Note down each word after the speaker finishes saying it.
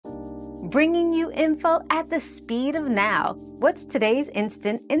bringing you info at the speed of now. What's today's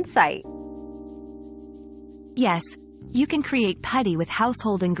instant insight? Yes, you can create putty with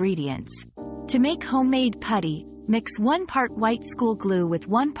household ingredients. To make homemade putty, mix 1 part white school glue with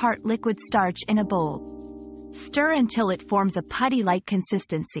 1 part liquid starch in a bowl. Stir until it forms a putty-like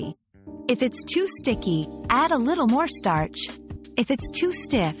consistency. If it's too sticky, add a little more starch. If it's too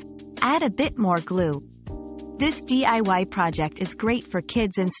stiff, add a bit more glue. This DIY project is great for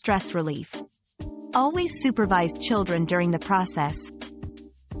kids and stress relief. Always supervise children during the process.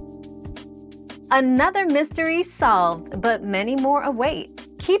 Another mystery solved, but many more await.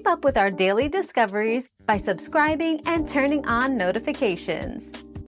 Keep up with our daily discoveries by subscribing and turning on notifications.